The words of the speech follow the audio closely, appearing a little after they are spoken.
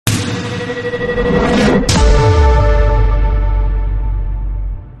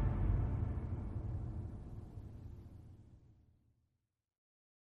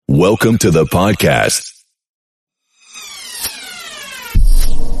Welcome to the podcast.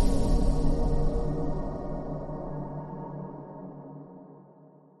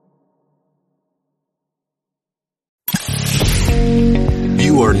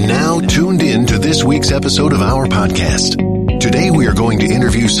 You are now tuned in to this week's episode of our podcast. Today we are going to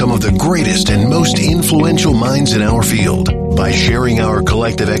interview some of the greatest and most influential minds in our field. By sharing our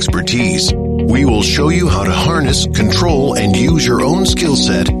collective expertise, we will show you how to harness, control, and use your own skill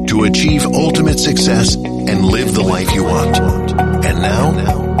set to achieve ultimate success and live the life you want. And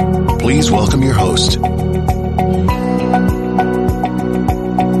now, please welcome your host.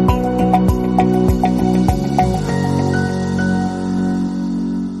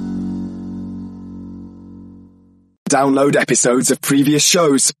 Download episodes of previous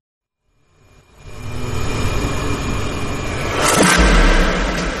shows.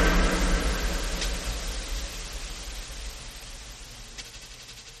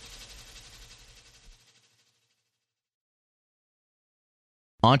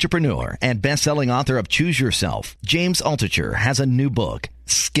 Entrepreneur and best-selling author of Choose Yourself, James Altucher has a new book,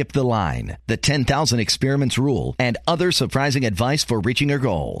 Skip the Line, The 10,000 Experiments Rule, and other surprising advice for reaching your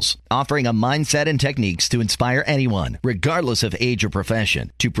goals, offering a mindset and techniques to inspire anyone, regardless of age or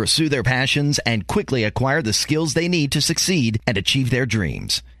profession, to pursue their passions and quickly acquire the skills they need to succeed and achieve their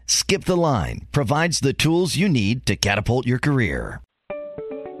dreams. Skip the Line provides the tools you need to catapult your career.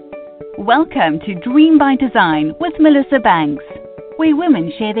 Welcome to Dream by Design with Melissa Banks, where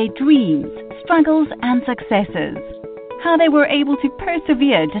women share their dreams, struggles, and successes. How they were able to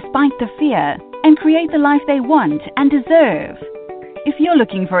persevere despite the fear and create the life they want and deserve. If you're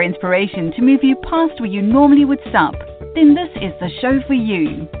looking for inspiration to move you past where you normally would stop, then this is the show for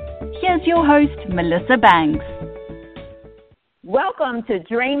you. Here's your host, Melissa Banks. Welcome to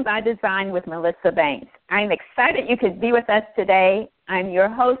Dream by Design with Melissa Banks. I'm excited you could be with us today. I'm your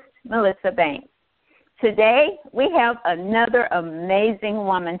host, Melissa Banks. Today, we have another amazing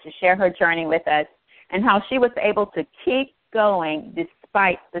woman to share her journey with us and how she was able to keep going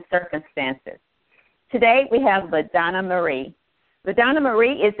despite the circumstances. Today, we have LaDonna Marie. LaDonna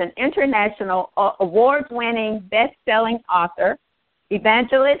Marie is an international award-winning, best-selling author,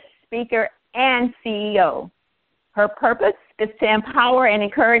 evangelist, speaker, and CEO. Her purpose is to empower and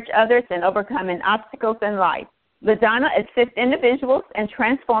encourage others in overcoming obstacles in life. LaDonna assists individuals in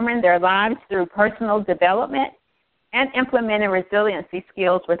transforming their lives through personal development and implementing resiliency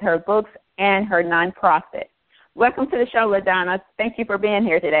skills with her books and her nonprofit. Welcome to the show, LaDonna. Thank you for being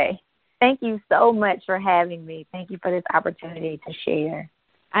here today. Thank you so much for having me. Thank you for this opportunity to share.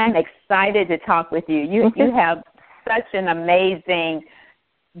 I'm excited to talk with you. You have such an amazing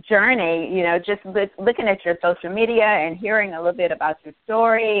journey, just looking at your social media and hearing a little bit about your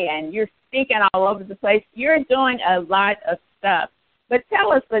story, and you're speaking all over the place. You're doing a lot of stuff. But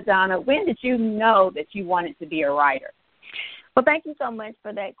tell us, LaDonna, when did you know that you wanted to be a writer? Well, thank you so much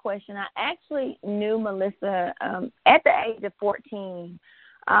for that question. I actually knew Melissa at the age of 14.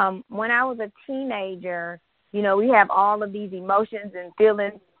 When I was a teenager, we have all of these emotions and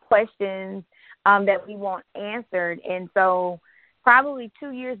feelings, questions that we want answered. And so probably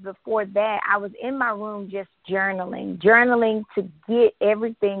 2 years before that, I was in my room just journaling to get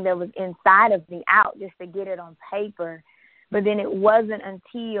everything that was inside of me out, just to get it on paper. But then it wasn't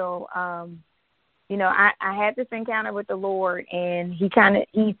until, I had this encounter with the Lord, and he said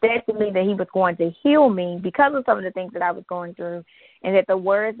to me that he was going to heal me because of some of the things that I was going through, and that the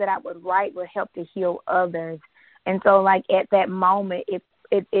words that I would write would help to heal others. And so, like, at that moment,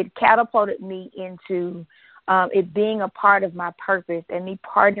 it catapulted me into it being a part of my purpose and me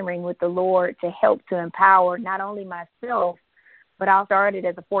partnering with the Lord to help to empower not only myself, but I started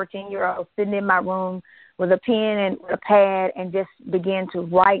as a 14-year-old sitting in my room with a pen and a pad and just began to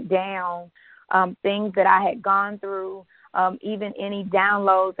write down things that I had gone through, even any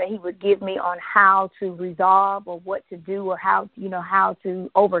downloads that he would give me on how to resolve or what to do or how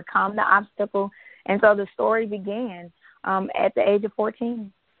to overcome the obstacle. And so the story began at the age of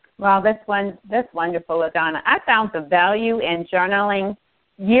 14. Well, that's wonderful, LaDonna. I found the value in journaling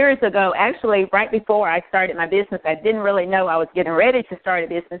years ago, actually right before I started my business. I didn't really know I was getting ready to start a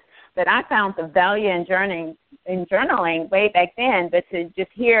business, but I found the value in journaling way back then. But to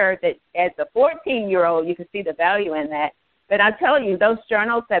just hear that as a 14-year-old, you could see the value in that. But I tell you, those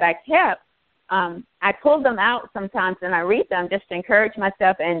journals that I kept, I pull them out sometimes and I read them just to encourage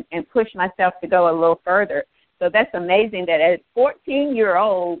myself and push myself to go a little further. So that's amazing that as a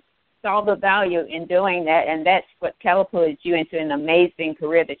 14-year-old, saw the value in doing that, and that's what catapulted you into an amazing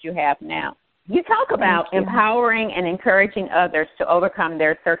career that you have now. You talk about empowering and encouraging others to overcome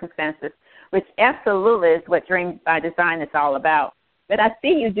their circumstances, which absolutely is what Dream by Design is all about. But I see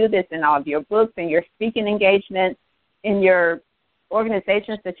you do this in all of your books and your speaking engagements, in your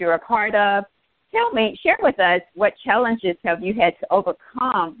organizations that you're a part of. Share with us what challenges have you had to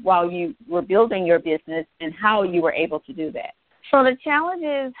overcome while you were building your business and how you were able to do that. So the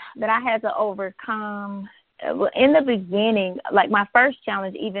challenges that I had to overcome in the beginning, like my first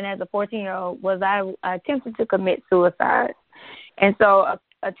challenge, even as a 14-year-old, was I attempted to commit suicide. And so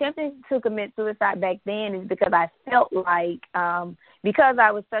attempting to commit suicide back then is because I felt like because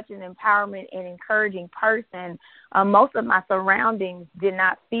I was such an empowerment and encouraging person, most of my surroundings did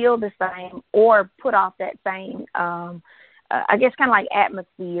not feel the same or put off that same, I guess, kind of like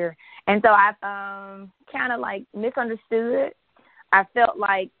atmosphere. And so I kind of like misunderstood. I felt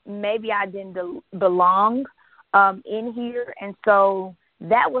like maybe I didn't belong in here. And so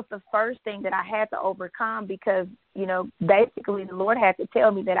that was the first thing that I had to overcome because, you know, basically the Lord had to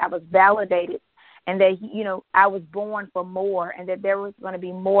tell me that I was validated and that, you know, I was born for more and that there was going to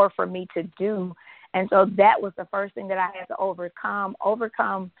be more for me to do. And so that was the first thing that I had to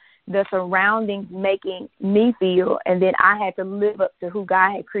overcome the surroundings making me feel, and then I had to live up to who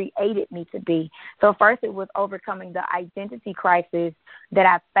God had created me to be. So first it was overcoming the identity crisis that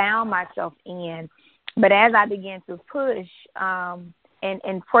I found myself in. But as I began to push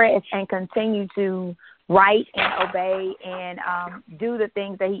and press and continue to write and obey and do the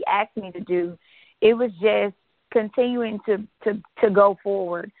things that he asked me to do, it was just continuing to go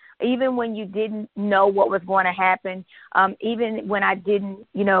forward. Even when you didn't know what was going to happen, even when I didn't,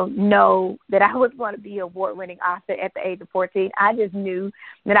 know that I was going to be an award-winning author at the age of 14, I just knew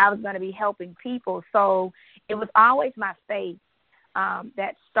that I was going to be helping people. So it was always my faith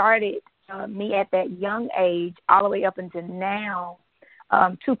that started me at that young age all the way up until now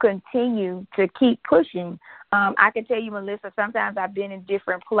to continue to keep pushing. I can tell you, Melissa, sometimes I've been in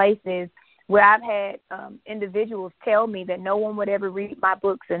different places where I've had individuals tell me that no one would ever read my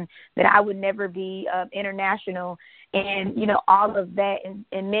books and that I would never be international and, all of that.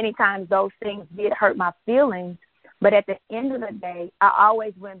 And many times those things did hurt my feelings. But at the end of the day, I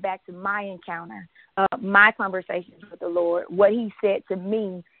always went back to my encounter, my conversations with the Lord, what he said to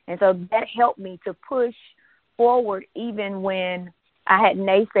me. And so that helped me to push forward even when I had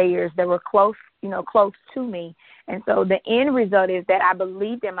naysayers that were close to me. And so the end result is that I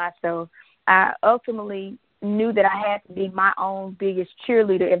believed in myself. I ultimately knew that I had to be my own biggest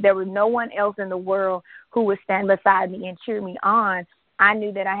cheerleader. If there was no one else in the world who would stand beside me and cheer me on, I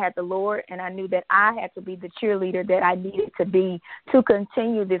knew that I had the Lord, and I knew that I had to be the cheerleader that I needed to be to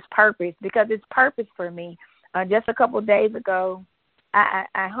continue this purpose, because it's purpose for me. Just a couple of days ago, I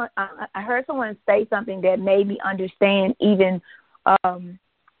heard someone say something that made me understand even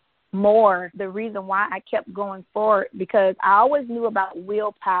more the reason why I kept going forward, because I always knew about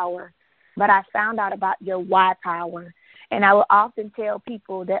willpower, but I found out about your why power. And I will often tell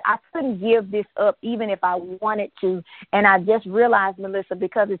people that I couldn't give this up even if I wanted to. And I just realized, Melissa,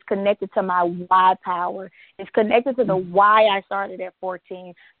 because it's connected to my why power. It's connected to the why I started at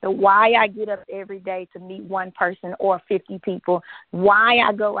 14, the why I get up every day to meet one person or 50 people, why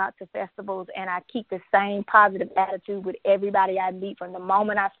I go out to festivals and I keep the same positive attitude with everybody I meet from the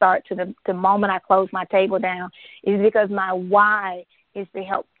moment I start to the moment I close my table down, is because my why is to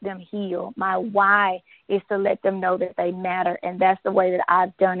help them heal. My why is to let them know that they matter, and that's the way that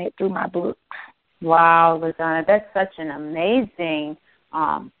I've done it through my book. Wow, LaDonna, that's such an amazing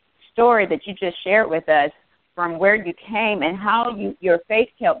story that you just shared with us from where you came and how your faith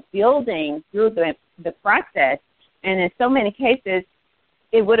kept building through the process. And in so many cases,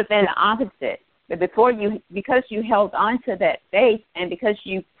 it would have been the opposite. But because you held on to that faith and because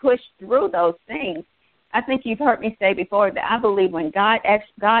you pushed through those things, I think you've heard me say before that I believe when God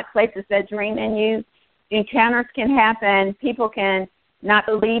places that dream in you, encounters can happen, people can not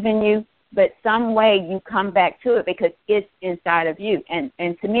believe in you, but some way you come back to it because it's inside of you. And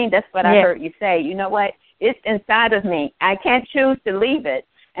to me, that's what I heard you say. You know what? It's inside of me. I can't choose to leave it.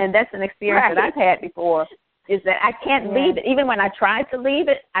 And that's an experience that I've had before, is that I can't leave it. Even when I tried to leave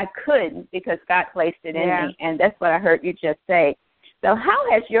it, I couldn't because God placed it in me. And that's what I heard you just say. So how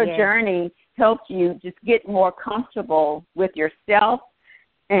has your journey helped you just get more comfortable with yourself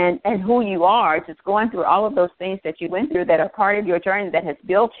and who you are, just going through all of those things that you went through that are part of your journey that has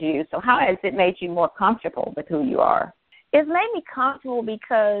built you? So how has it made you more comfortable with who you are? It's made me comfortable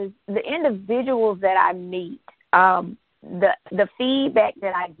because the individuals that I meet, the feedback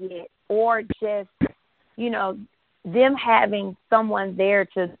that I get, or just, them having someone there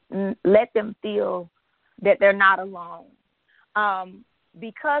to let them feel that they're not alone.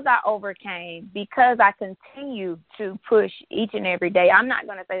 Because I overcame, because I continue to push each and every day. I'm not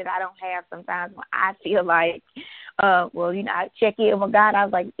going to say that I don't have sometimes when I feel like, I check in with God. I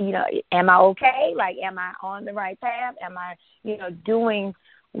was like, am I okay? Like, am I on the right path? Am I, doing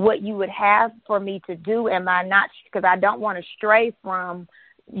what you would have for me to do? Am I not? Because I don't want to stray from,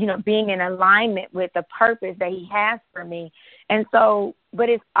 being in alignment with the purpose that he has for me. And so, but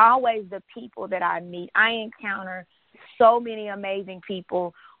it's always the people that I meet. I encounter so many amazing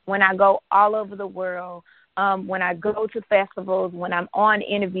people when I go all over the world, when I go to festivals, when I'm on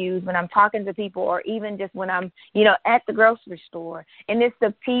interviews, when I'm talking to people, or even just when I'm, at the grocery store. And it's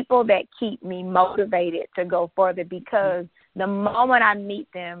the people that keep me motivated to go further, because the moment I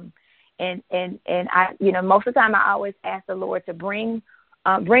meet them, and I, most of the time I always ask the Lord to bring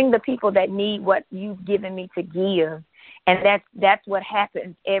the people that need what you've given me to give. And that's what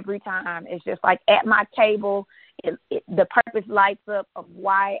happens every time. It's just like at my table, the purpose lights up of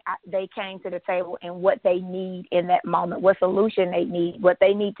why they came to the table and what they need in that moment, what solution they need, what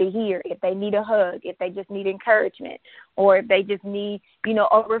they need to hear, if they need a hug, if they just need encouragement, or if they just need, a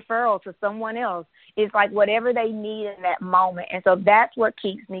referral to someone else. It's like whatever they need in that moment. And so that's what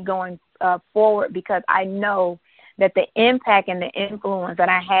keeps me going forward, because I know that the impact and the influence that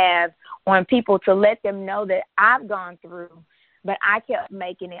I have on people, to let them know that I've gone through, but I kept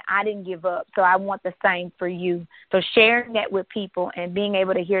making it. I didn't give up. So I want the same for you. So sharing that with people and being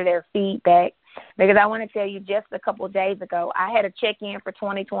able to hear their feedback, because I want to tell you, just a couple of days ago, I had a check-in for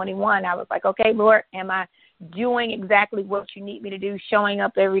 2021. I was like, okay, Lord, am I doing exactly what you need me to do, showing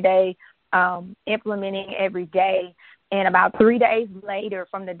up every day, implementing every day? And about 3 days later,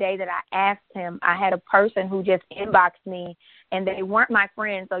 from the day that I asked him, I had a person who just inboxed me, and they weren't my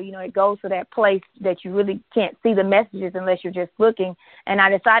friends. So, it goes to that place that you really can't see the messages unless you're just looking. And I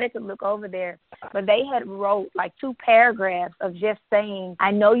decided to look over there. But they had wrote like 2 paragraphs of just saying,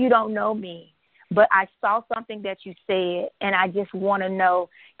 I know you don't know me, but I saw something that you said, and I just want to know,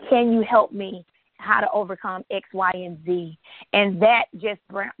 can you help me how to overcome X, Y, and Z? And that just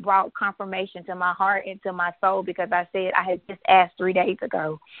brought confirmation to my heart and to my soul, because I said I had just asked 3 days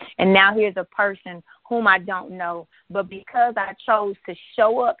ago. And now here's a person whom I don't know. But because I chose to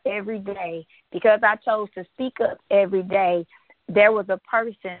show up every day, because I chose to speak up every day, there was a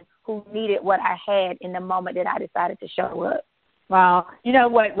person who needed what I had in the moment that I decided to show up. Wow. You know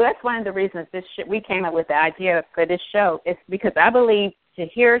what? That's one of the reasons we came up with the idea for this show. It's because I believe to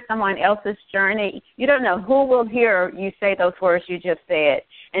hear someone else's journey, you don't know who will hear you say those words you just said.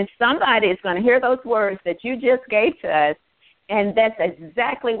 And somebody is going to hear those words that you just gave to us, and that's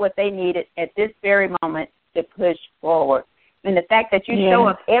exactly what they needed at this very moment to push forward. And the fact that you show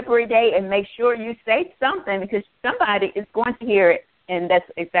up every day and make sure you say something, because somebody is going to hear it, and that's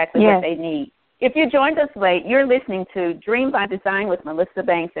exactly what they need. If you joined us late, you're listening to Dream by Design with Melissa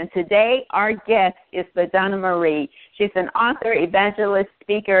Banks, and today our guest is LaDonna Marie. She's an author, evangelist,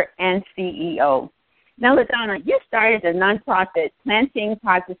 speaker, and CEO. Now, LaDonna, you started a nonprofit, Planting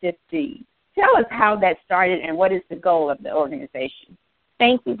Positive Seeds. Tell us how that started and what is the goal of the organization.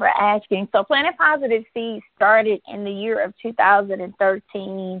 Thank you for asking. So Planting Positive Seeds started in the year of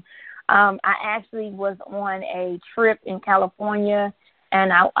 2013. I actually was on a trip in California,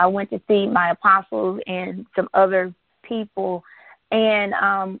 and I went to see my apostles and some other people, and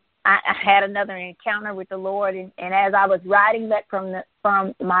I had another encounter with the Lord. And as I was riding back from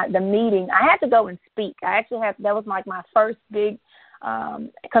the meeting, I had to go and speak. That was like my first big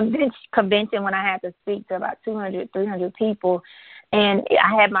convention when I had to speak to about 200, 300 people. And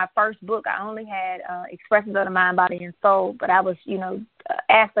I had my first book. I only had Expressions of the Mind, Body, and Soul, but I was,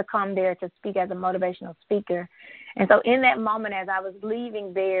 asked to come there to speak as a motivational speaker. And so in that moment, as I was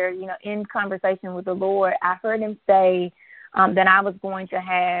leaving there, in conversation with the Lord, I heard him say that I was going to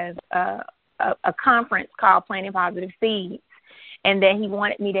have a conference called Planting Positive Seeds, and that he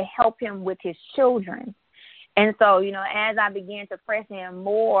wanted me to help him with his children. And so, as I began to press him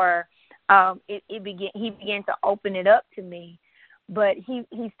more, he began to open it up to me. But he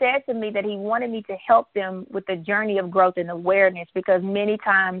said to me that he wanted me to help them with the journey of growth and awareness, because many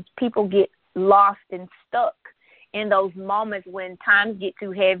times people get lost and stuck in those moments when times get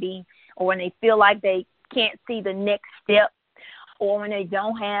too heavy, or when they feel like they can't see the next step, or when they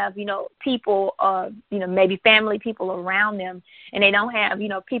don't have, people, maybe family people around them, and they don't have,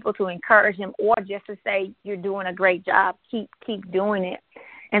 people to encourage them, or just to say, you're doing a great job, keep doing it.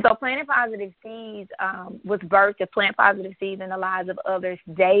 And so planting positive seeds was birthed to plant positive seeds in the lives of others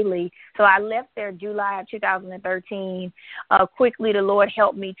daily. So I left there July of 2013. Quickly, the Lord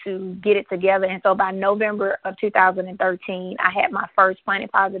helped me to get it together. And so by November of 2013, I had my first Planting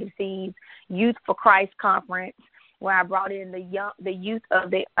Positive Seeds Youth for Christ conference, where I brought in the youth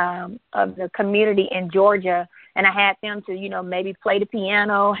of the community in Georgia, and I had them to, maybe play the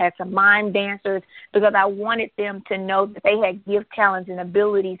piano, had some mime dancers, because I wanted them to know that they had gift, talents, and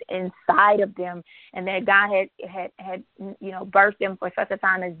abilities inside of them, and that God had birthed them for such a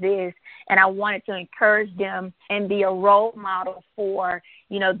time as this. And I wanted to encourage them and be a role model for,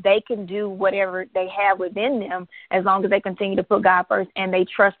 they can do whatever they have within them as long as they continue to put God first and they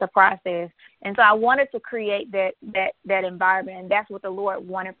trust the process. And so I wanted to create that environment, and that's what the Lord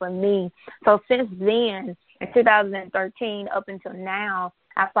wanted from me. So since then, in 2013 up until now,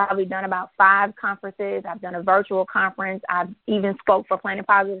 I've probably done about 5 conferences. I've done a virtual conference. I've even spoke for Planting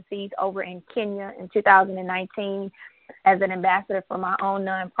Positive Seeds over in Kenya in 2019 as an ambassador for my own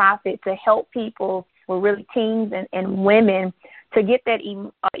nonprofit to help people, with really teens and women, to get that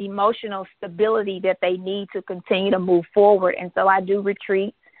emotional stability that they need to continue to move forward. And so I do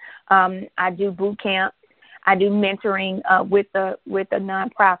retreats. I do boot camp. I do mentoring with the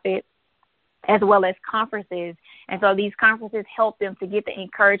nonprofit, as well as conferences. And so these conferences help them to get the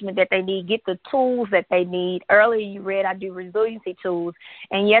encouragement that they need, get the tools that they need. Earlier you read I do resiliency tools.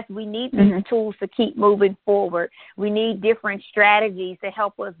 And, yes, we need these tools to keep moving forward. We need different strategies to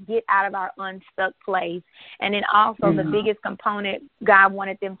help us get out of our unstuck place. And then also the biggest component, God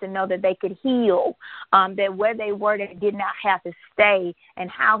wanted them to know that they could heal, that where they were, they did not have to stay, and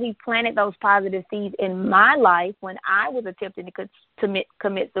how he planted those positive seeds in my life when I was attempting to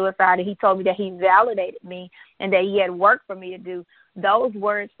commit suicide. And he told me that he validated me and that he had work for me to do. Those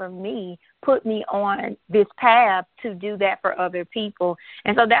words from me put me on this path to do that for other people.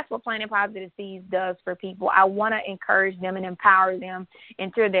 And so that's what Planting Positive Seeds does for people. I want to encourage them and empower them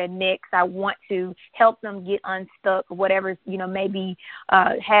into their next. I want to help them get unstuck, whatever, maybe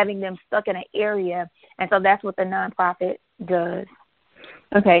having them stuck in an area. And so that's what the nonprofit does.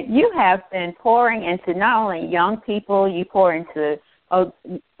 Okay, you have been pouring into not only young people, you pour into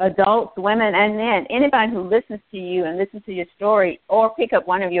adults, women, and men. Anybody who listens to you and listens to your story or pick up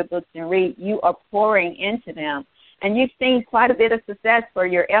one of your books and read, you are pouring into them. And you've seen quite a bit of success for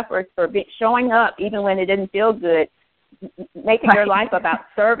your efforts for showing up even when it didn't feel good, making your life about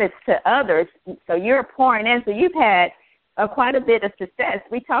service to others. So you're pouring in. So you've had quite a bit of success.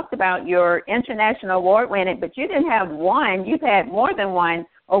 We talked about your international award-winning, but you didn't have one. You've had more than one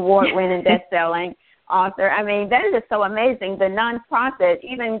award-winning best-selling author. I mean, that is just so amazing. The nonprofit,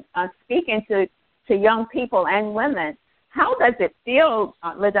 even speaking to young people and women, how does it feel,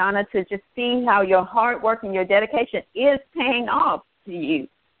 LaDonna, to just see how your hard work and your dedication is paying off to you?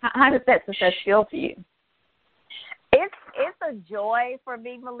 How does that success feel to you? It's a joy for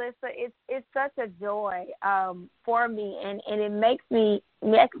me, Melissa. It's such a joy for me, and it makes me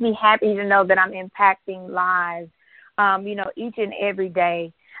happy to know that I'm impacting lives, each and every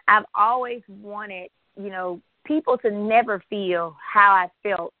day. I've always wanted, people to never feel how I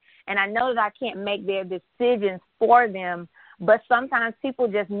felt, and I know that I can't make their decisions for them, but sometimes people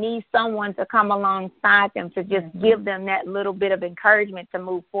just need someone to come alongside them to just give them that little bit of encouragement to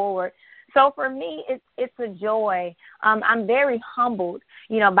move forward. So for me, it's a joy. I'm very humbled,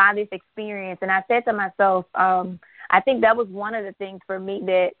 by this experience. And I said to myself, I think that was one of the things for me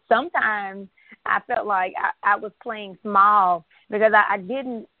that sometimes I felt like I was playing small because I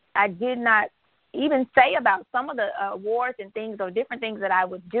did not even say about some of the awards and things or different things that I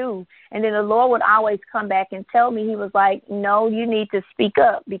would do. And then the Lord would always come back and tell me, he was like, no, you need to speak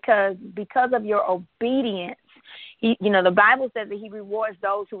up because of your obedience. The Bible says that he rewards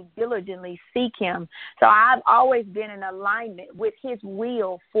those who diligently seek him. So I've always been in alignment with his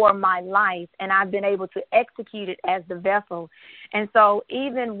will for my life, and I've been able to execute it as the vessel. And so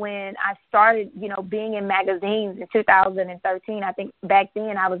even when I started, being in magazines in 2013, I think back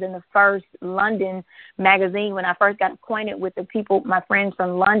then I was in the first London magazine when I first got acquainted with the people, my friends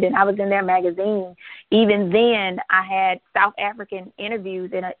from London. I was in their magazine. Even then, I had South African interviews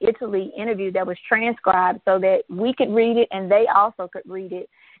and an Italy interview that was transcribed so that we could read it and they also could read it.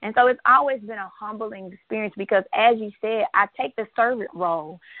 And so it's always been a humbling experience because, as you said, I take the servant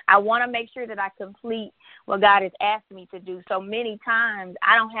role. I want to make sure that I complete what God has asked me to do. So many times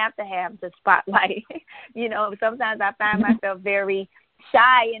I don't have to have the spotlight. Sometimes I find myself very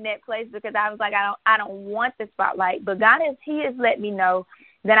shy in that place because I was like, I don't want the spotlight. But he has let me know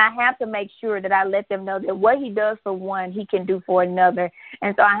then I have to make sure that I let them know that what he does for one, he can do for another.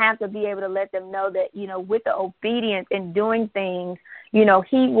 And so I have to be able to let them know that, you know, with the obedience and doing things, you know,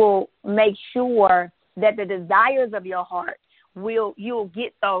 he will make sure that the desires of your heart you'll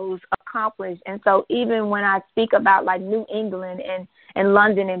get those accomplished. And so even when I speak about like New England and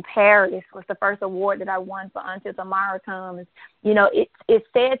London and Paris was the first award that I won for Until Tomorrow Comes, you know, it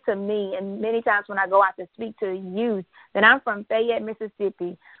said to me, and many times when I go out to speak to youth, that I'm from Fayette,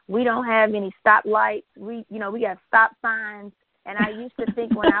 Mississippi. We don't have any stoplights. We have stop signs. And I used to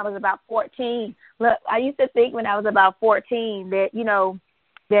think when I was about 14, that, you know,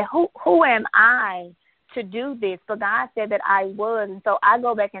 that who am I to do this? So God said that I was. And so I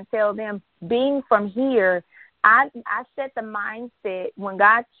go back and tell them, being from here, I set the mindset, when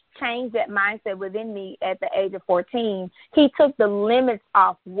God changed that mindset within me at the age of 14, he took the limits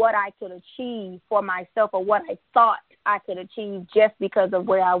off what I could achieve for myself or what I thought I could achieve just because of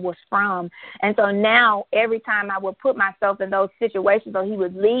where I was from. And so now every time I would put myself in those situations or he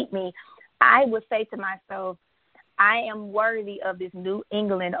would lead me, I would say to myself, I am worthy of this New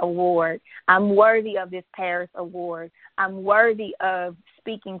England award. I'm worthy of this Paris award. I'm worthy of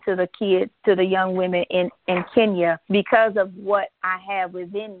speaking to the kids, to the young women in Kenya, because of what I have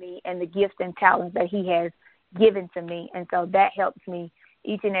within me and the gifts and talents that he has given to me. And so that helps me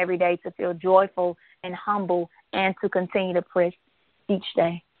each and every day to feel joyful and humble and to continue to press each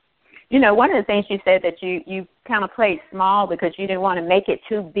day. You know, one of the things you said that you kind of played small because you didn't want to make it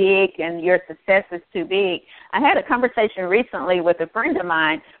too big and your success is too big. I had a conversation recently with a friend of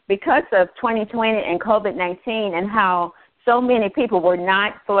mine because of 2020 and COVID-19 and how so many people were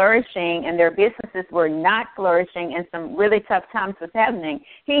not flourishing and their businesses were not flourishing and some really tough times was happening.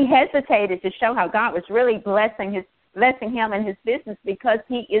 He hesitated to show how God was really blessing him and his business because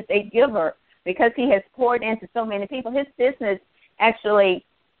he is a giver, because he has poured into so many people. His business actually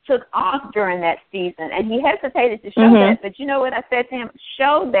took off during that season, and he hesitated to show that. But you know what I said to him?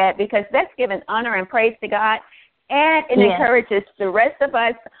 Show that, because that's giving honor and praise to God, and it encourages the rest of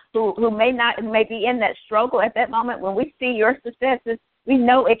us who may be in that struggle at that moment. When we see your successes, we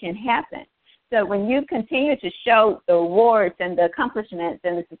know it can happen. So when you continue to show the awards and the accomplishments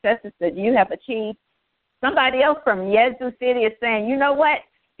and the successes that you have achieved, somebody else from Yazoo City is saying, you know what?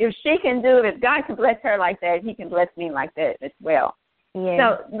 If she can do it, if God can bless her like that, he can bless me like that as well.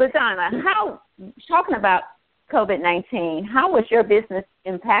 Yeah. So, LaDonna, talking about COVID-19, how was your business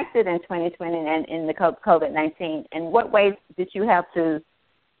impacted in 2020 and in the COVID-19, and what ways did you have to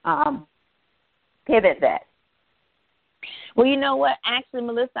pivot that? Well, you know what? Actually,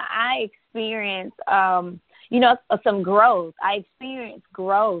 Melissa, I experienced, some growth. I experienced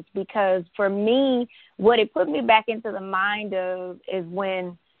growth because for me, what it put me back into the mind of is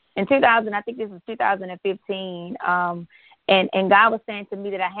when in 2000, I think this was 2015, and God was saying to me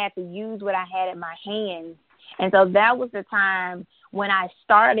that I had to use what I had in my hands. And so that was the time when I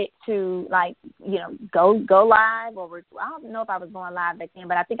started to, go live, or I don't know if I was going live back then,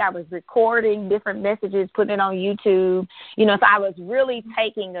 but I think I was recording different messages, putting it on YouTube. So I was really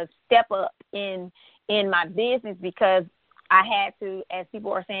taking a step up in my business because I had to, as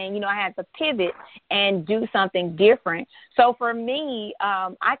people are saying, I had to pivot and do something different. So for me,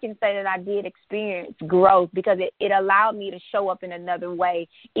 I can say that I did experience growth because it allowed me to show up in another way.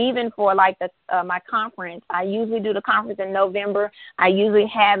 Even for my conference, I usually do the conference in November. I usually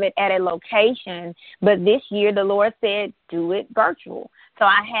have it at a location, but this year the Lord said, do it virtual. So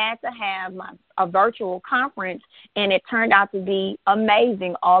I had to have a virtual conference, and it turned out to be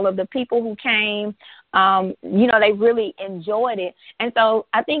amazing. All of the people who came, they really enjoyed it. And so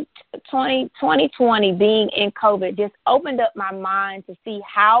I think 2020 being in COVID just opened up my mind to see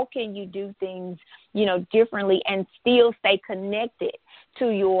how can you do things, differently and still stay connected to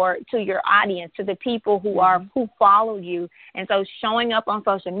your audience, to the people who follow you. And so showing up on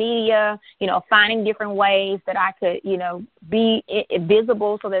social media, finding different ways that I could, be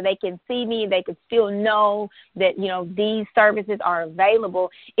visible so that they can see me, they could still know that, these services are available.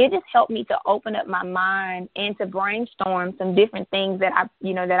 It just helped me to open up my mind and to brainstorm some different things that I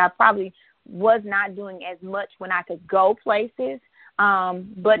probably was not doing as much when I could go places,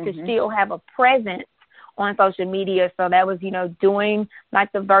 but to still have a presence on social media. So that was, doing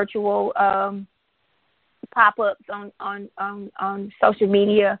like the virtual pop-ups on social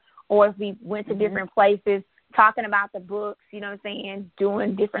media, or if we went to different places, talking about the books,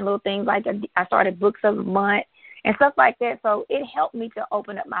 doing different little things. Like I started Books of the Month and stuff like that. So it helped me to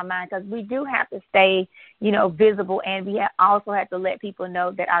open up my mind because we do have to stay, visible, and we also have to let people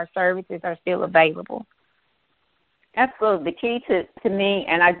know that our services are still available. Absolutely. The key to me,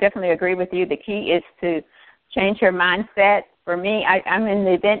 and I definitely agree with you, the key is to change your mindset for me, I'm in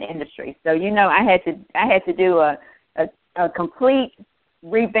the event industry, so I had to do a complete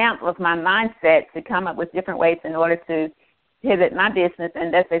revamp of my mindset to come up with different ways in order to pivot my business,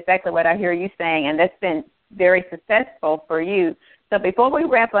 and that's exactly what I hear you saying, and that's been very successful for you. So before we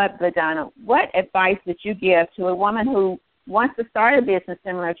wrap up, LaDonna, what advice would you give to a woman who wants to start a business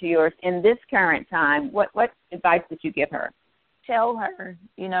similar to yours in this current time? What advice would you give her? Tell her,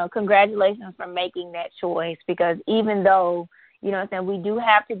 congratulations for making that choice, because even though, we do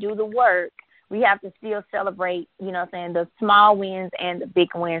have to do the work, we have to still celebrate, the small wins and the big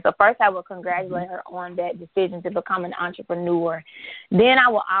wins. So first I will congratulate her on that decision to become an entrepreneur. Then I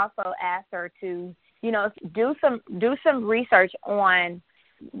will also ask her to, do some research on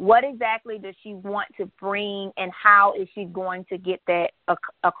what exactly does she want to bring and how is she going to get that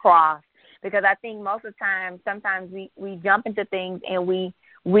across. Because I think most of the time, sometimes we jump into things and we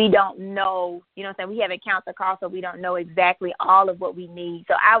don't know, we haven't counted the cost, so we don't know exactly all of what we need.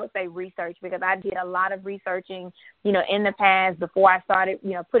 So I would say research, because I did a lot of researching, in the past before I started,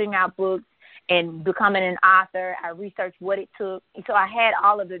 putting out books and becoming an author. I researched what it took. So I had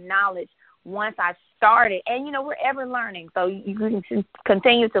all of the knowledge once I started. And, we're ever learning, so you can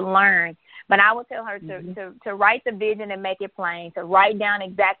continue to learn. But I would tell her to write the vision and make it plain, to write down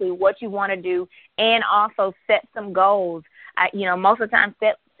exactly what you want to do, and also set some goals. Most of the time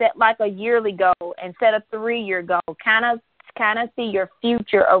set like a yearly goal and set a 3-year goal. Kind of see your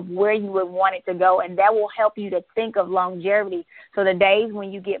future of where you would want it to go, and that will help you to think of longevity. So the days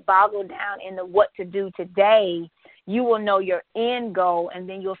when you get boggled down in the what to do today, you will know your end goal, and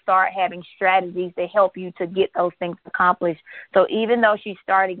then you'll start having strategies to help you to get those things accomplished. So even though she's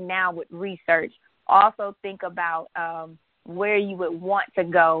starting now with research, also think about where you would want to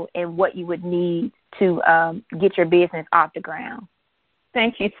go and what you would need to get your business off the ground.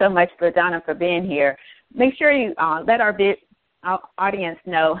 Thank you so much, LaDonna, for being here. Make sure you let our audience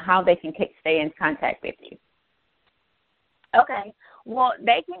know how they can stay in contact with you. Okay. Well,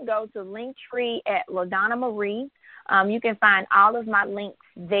 they can go to Linktree at LaDonna Marie. You can find all of my links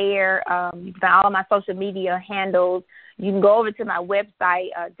there. You can find all of my social media handles. You can go over to my website,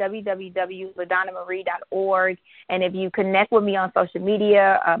 www.ladonnamarie.org. And if you connect with me on social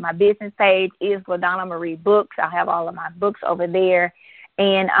media, my business page is LaDonna Marie Books. I'll have all of my books over there.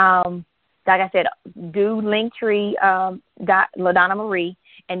 And like I said, do Linktree LaDonna Marie,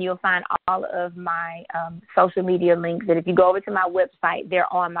 and you'll find all of my social media links. And if you go over to my website,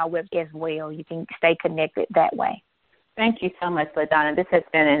 they're on my website as well. You can stay connected that way. Thank you so much, LaDonna. This has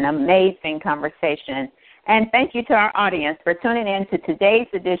been an amazing conversation. And thank you to our audience for tuning in to today's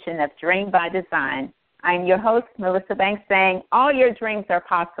edition of Dream by Design. I'm your host, Melissa Banks, saying all your dreams are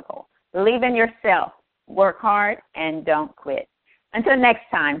possible. Believe in yourself, work hard, and don't quit. Until next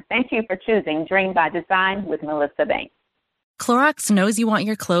time, thank you for choosing Dream by Design with Melissa Banks. Clorox knows you want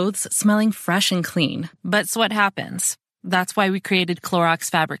your clothes smelling fresh and clean, but so what happens? That's why we created Clorox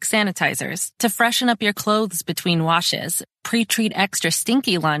Fabric Sanitizers, to freshen up your clothes between washes, pre-treat extra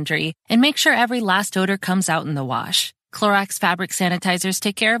stinky laundry, and make sure every last odor comes out in the wash. Clorox Fabric Sanitizers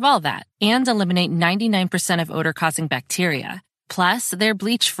take care of all that and eliminate 99% of odor-causing bacteria. Plus, they're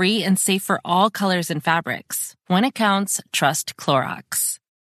bleach-free and safe for all colors and fabrics. When it counts, trust Clorox.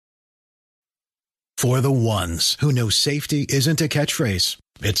 For the ones who know safety isn't a catchphrase,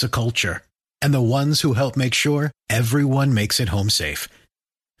 it's a culture. And the ones who help make sure everyone makes it home safe.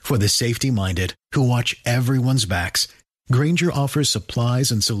 For the safety-minded who watch everyone's backs, Grainger offers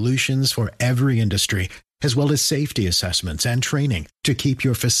supplies and solutions for every industry, as well as safety assessments and training to keep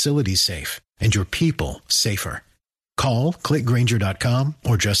your facilities safe and your people safer. Call, click Grainger.com,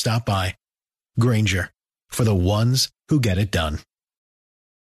 or just stop by. Grainger, for the ones who get it done.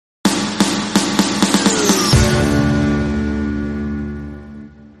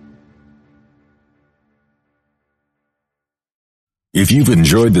 If you've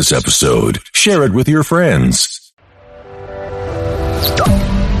enjoyed this episode, share it with your friends.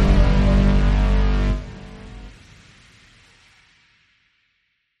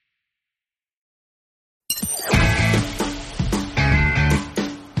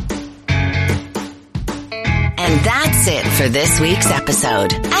 And that's it for this week's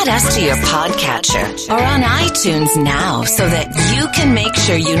episode. Add us to your podcatcher or on iTunes now so that you can make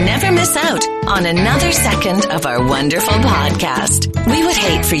sure you never miss out on another second of our wonderful podcast. We would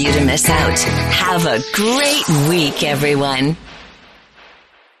hate for you to miss out. Have a great week, everyone.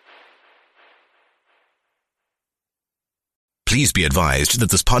 Please be advised that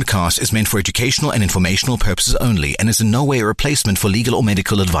this podcast is meant for educational and informational purposes only and is in no way a replacement for legal or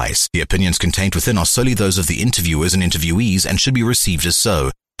medical advice. The opinions contained within are solely those of the interviewers and interviewees and should be received as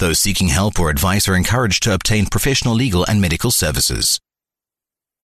so. Those seeking help or advice are encouraged to obtain professional legal and medical services.